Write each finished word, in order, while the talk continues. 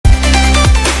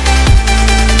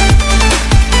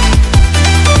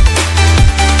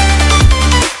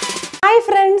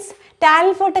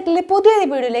Talent for Technical പുതിയ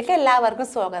വീഡിയോയിലേക്ക് എല്ലാവർക്കും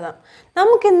സ്വാഗതം.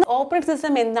 നമുക്ക് ഇന്ന് ഓപ്പറേറ്റിംഗ്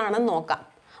സിസ്റ്റം എന്താണെന്ന് നോക്കാം.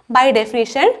 By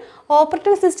definition,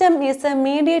 operating system is a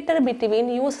mediator between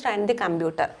user and the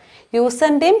computer.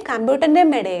 യൂസറിന്റെയും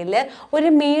കമ്പ്യൂട്ടറിന്റെയും ഇടയിൽ ഒരു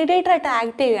മീഡിയേറ്റർ ആയിട്ട്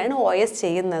ആക്ട് ചെയ്യുകയാണ് OS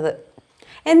ചെയ്യുന്നത്.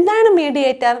 എന്താണ്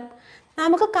മീഡിയേറ്റർ?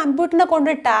 നമുക്ക് കമ്പ്യൂട്ടറിനെ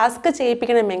കൊണ്ട് ടാസ്ക്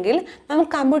ചെയ്യിപ്പിക്കണമെങ്കിൽ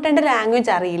നമുക്ക് കമ്പ്യൂട്ടറിന്റെ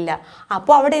ലാംഗ്വേജ് അറിയില്ല.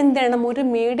 അപ്പോൾ അവിടെ എന്ത് ചെയ്യണം? ഒരു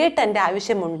മീഡിയേറ്ററിന്റെ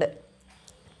ആവശ്യമുണ്ട്.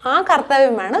 ആ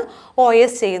കർത്തവ്യമാണ്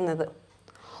OS ചെയ്യുന്നത്.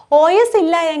 OS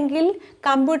ഇല്ല എങ്കിൽ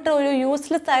കമ്പ്യൂട്ടർ ഒരു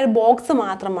യൂസ്ലെസ് ആയ ബോക്സ്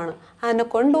മാത്രമാണ്. അതിനെ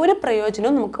കൊണ്ട് ഒരു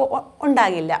പ്രയോജനവും നമുക്ക്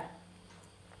ഉണ്ടാകില്ല.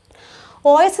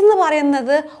 OS എന്ന്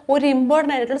പറയുന്നത് ഒരു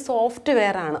ഇമ്പോർട്ടൻ്റ് ആയിട്ടുള്ള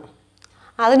സോഫ്റ്റ്വെയർ ആണ്.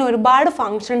 അതിന് ഒരുപാട്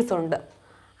ഫങ്ഷൻസ് ഉണ്ട്.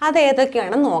 അത്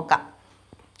ഏതൊക്കെയാണെന്ന് നോക്കാം.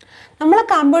 നമ്മളെ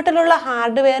കമ്പ്യൂട്ടറിലുള്ള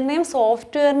ഹാർഡ്വെയറിനെയും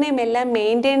സോഫ്റ്റ്വെയറിനെയും എല്ലാം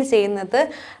മെയിൻറ്റെയിൻ ചെയ്യുന്നത്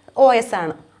OS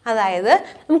ആണ്. അതായത്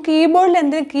നമുക്ക് കീബോർഡിൽ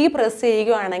എന്തെങ്കിലും കീ പ്രസ്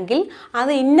ചെയ്യുകയാണെങ്കിൽ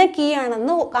അത് ഇന്ന കീ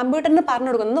ആണെന്ന് കമ്പ്യൂട്ടറിന്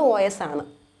പറഞ്ഞു കൊടുക്കുന്നത് OS ആണ്.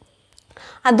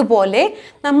 അതുപോലെ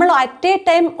നമ്മൾ അറ്റ് എ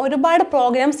ടൈം ഒരുപാട്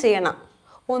പ്രോഗ്രാംസ് ചെയ്യണം.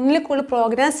 ഒന്നിൽ കൂടുതൽ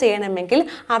പ്രോഗ്രാംസ് ചെയ്യണമെങ്കിൽ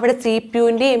അവിടെ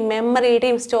CPUവിൻ്റെയും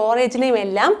മെമ്മറിയുടെയും സ്റ്റോറേജിനെയും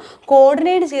എല്ലാം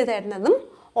കോർഡിനേറ്റ് ചെയ്ത് തരുന്നതും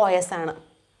OS ആണ്.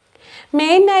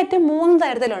 മെയിനായിട്ട് 3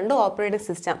 തരത്തിലുണ്ട് operating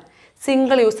system.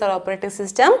 Single user operating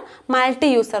system, multi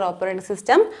user operating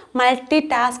system, multi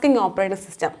tasking operating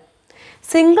system.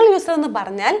 Single user എന്ന്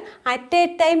പറഞ്ഞാൽ അറ്റ് എ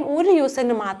ടൈം ഒരു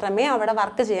യൂസറിന് മാത്രമേ അവിടെ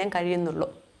വർക്ക് ചെയ്യാൻ കഴിയുന്നുള്ളൂ.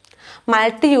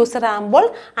 മൾട്ടി യൂസർ ആകുമ്പോൾ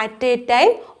അറ്റ് എ ടൈം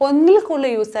ഒന്നിൽ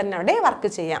കൂടുതൽ യൂസറിന് അവിടെ വർക്ക്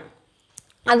ചെയ്യാം.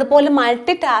 അതുപോലെ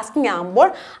മൾട്ടി ടാസ്കിംഗ് ആകുമ്പോൾ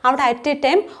അവിടെ അറ്റ് എ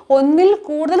ടൈം ഒന്നിൽ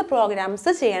കൂടുതൽ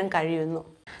പ്രോഗ്രാംസ് ചെയ്യാൻ കഴിയുന്നു.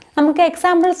 നമുക്ക്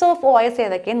എക്സാമ്പിൾസ് ഓഫ് OS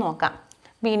ഏതൊക്കെയെന്ന് നോക്കാം.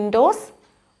 Windows,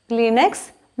 Linux,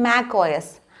 Mac OS.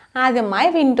 ആദ്യമായി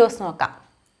വിൻഡോസ് നോക്കാം.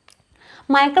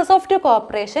 Microsoft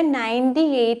corporation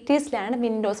 1980s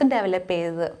Windows develop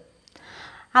ചെയ്തത്.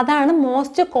 അതാണ്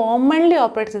മോസ്റ്റ് കോമൺലി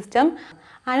ഓപ്പറേറ്റിംഗ് സിസ്റ്റം.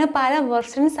 അതിന് പല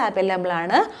വെർഷൻസ് അവൈലബിൾ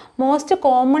ആണ്. മോസ്റ്റ്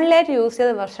കോമൺലി ആയിട്ട് യൂസ്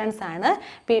ചെയ്ത വെർഷൻസ് ആണ്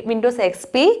Windows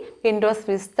XP, Windows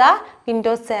vista,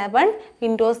 Windows 7,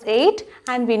 Windows 8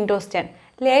 and Windows 10.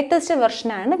 Latest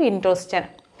വെർഷനാണ് Windows 10.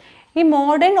 ഈ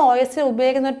മോഡേൺ OS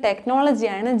ഉപയോഗിക്കുന്ന ഒരു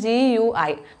ടെക്നോളജിയാണ്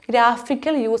GUI,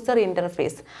 ഗ്രാഫിക്കൽ യൂസർ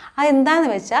ഇൻ്റർഫേസ്.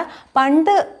 അതെന്താണെന്ന് വെച്ചാൽ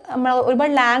പണ്ട് നമ്മൾ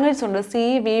ഒരുപാട് ലാംഗ്വേജസ് ഉണ്ട്. C,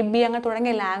 VB അങ്ങനെ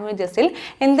തുടങ്ങിയ ലാംഗ്വേജസിൽ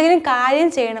എന്തെങ്കിലും കാര്യം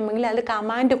ചെയ്യണമെങ്കിൽ അതിൽ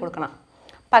കമാൻഡ് കൊടുക്കണം.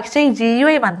 പക്ഷേ ഈ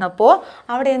GUI വന്നപ്പോൾ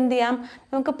അവിടെ എന്ത് ചെയ്യാം?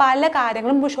 നമുക്ക് പല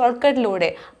കാര്യങ്ങളും ഷോർട്ട് കട്ടിലൂടെ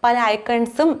പല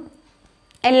ഐക്കൺസും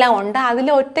എല്ലാം ഉണ്ട്. അതിൽ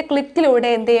ഒറ്റ ക്ലിക്കിലൂടെ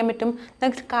എന്ത് ചെയ്യാൻ പറ്റും?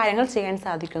 നമുക്ക് കാര്യങ്ങൾ ചെയ്യാൻ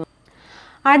സാധിക്കുന്നു.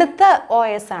 അടുത്ത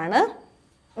OS ആണ്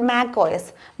Mac OS.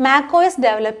 Mac OS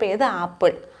develop ചെയ്ത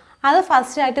ആപ്പിൾ. അത്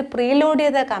ഫസ്റ്റായിട്ട് പ്രീലോഡ്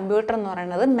ചെയ്ത കമ്പ്യൂട്ടർ എന്ന്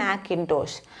പറയുന്നത്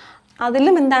മാക്കിൻടോഷ്.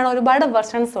 അതിലും എന്താണ് ഒരുപാട്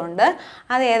വെർഷൻസ് ഉണ്ട്.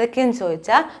 അത് ഏതൊക്കെയെന്ന്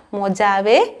ചോദിച്ചാൽ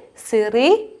മൊജാവെ, സിറി,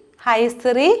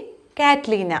 ഹൈസിറി,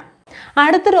 കാറ്റ്ലീന.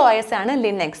 അടുത്തൊരു OS ആണ്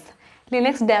ലിനക്സ്.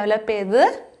 ലിനക്സ് ഡെവലപ്പ് ചെയ്തത്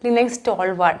ലിനക്സ്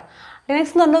ടോൾവാർഡ്.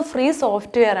 ലിനക്സ് എന്ന് പറഞ്ഞാൽ ഫ്രീ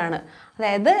സോഫ്റ്റ്വെയർ ആണ്.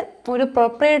 അതായത് ഒരു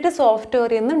പ്രൊപ്രൈറ്ററി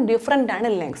സോഫ്റ്റ്വെയറിൽ നിന്നും ഡിഫറെൻ്റ് ആണ്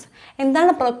ലിനക്സ്.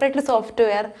 എന്താണ് പ്രൊപ്രൈറ്ററി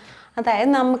സോഫ്റ്റ്വെയർ?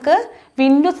 അതായത് നമുക്ക്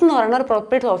വിൻഡോസ് എന്ന് പറയുന്ന ഒരു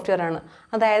പ്രൊപ്രൈറ്ററി സോഫ്റ്റ്വെയർ ആണ്.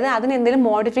 അതായത് അതിന് എന്തെങ്കിലും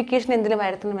മോഡിഫിക്കേഷൻ എന്തെങ്കിലും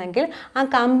വരുത്തണമെങ്കിൽ ആ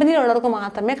കമ്പനിയിലുള്ളവർക്ക്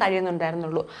മാത്രമേ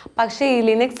കഴിയുന്നുണ്ടായിരുന്നുള്ളൂ. പക്ഷേ ഈ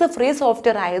ലിനക്സ് ഫ്രീ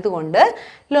സോഫ്റ്റ്വെയർ ആയതുകൊണ്ട്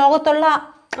ലോകത്തുള്ള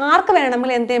ആർക്ക്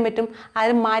വേണമെങ്കിൽ എന്ത് ചെയ്യാൻ പറ്റും?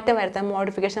 അതിൽ മാറ്റം വരുത്താൻ,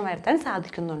 മോഡിഫിക്കേഷൻ വരുത്താൻ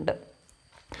സാധിക്കുന്നുണ്ട്.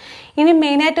 ഇനി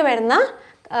മെയിനായിട്ട് വരുന്ന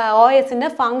OSൻ്റെ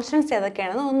ഫങ്ഷൻസ്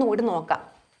ഏതൊക്കെയാണെന്ന് ഒന്നുകൂടി നോക്കാം.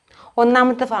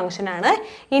 ഒന്നാമത്തെ ഫങ്ഷനാണ്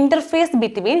interface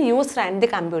between user and the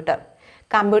computer.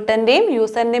 കമ്പ്യൂട്ടറിൻ്റെയും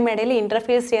യൂസറിൻ്റെയും ഇടയിൽ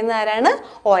ഇൻ്റർഫേസ് ചെയ്യുന്ന ആരാണ്?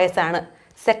 OS ആണ്.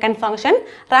 Second function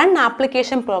run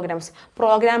application programmes.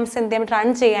 Programmes എന്തെങ്കിലും റൺ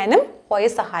ചെയ്യാനും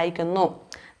OS സഹായിക്കുന്നു.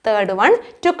 Third one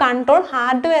two control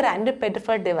hardware and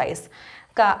peripheral device.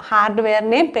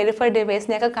 ഹാർഡ്വെയറിനെയും peripheral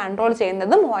ഡിവൈസിനെയൊക്കെ control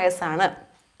ചെയ്യുന്നതും OS ആണ്.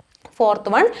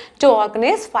 Fourth one two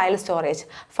organise file storage.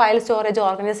 File storage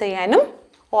organise ചെയ്യാനും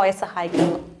OS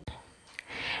സഹായിക്കുന്നു.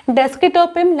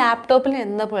 ഡെസ്ക്ടോപ്പിലും ലാപ്ടോപ്പിലും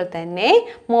എന്ന പോലെ തന്നെ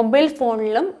മൊബൈൽ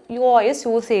ഫോണിലും OS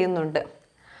യൂസ് ചെയ്യുന്നുണ്ട്.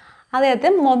 അതായത്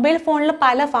മൊബൈൽ ഫോണിൽ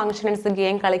പല ഫങ്ഷൻസ്,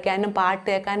 ഗെയിം കളിക്കാനും പാട്ട്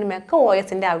കേൾക്കാനും ഒക്കെ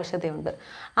OSൻ്റെ ആവശ്യതയുണ്ട്.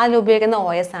 അതിലുപയോഗിക്കുന്ന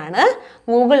OS ആണ്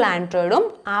ഗൂഗിൾ ആൻഡ്രോയിഡും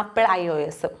ആപ്പിൾ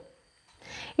iOSും.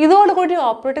 ഇതോടുകൂടി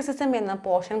ഓപ്പറേറ്റിംഗ് സിസ്റ്റം എന്ന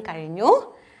പോർഷൻ കഴിഞ്ഞു.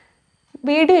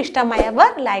 വീഡിയോ ഇഷ്ടമായവർ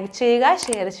ലൈക്ക് ചെയ്യുക,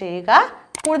 ഷെയർ ചെയ്യുക.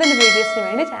 കൂടുതൽ വീഡിയോസിന്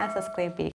വേണ്ടി ചാനൽ സബ്സ്ക്രൈബ് ചെയ്യുക.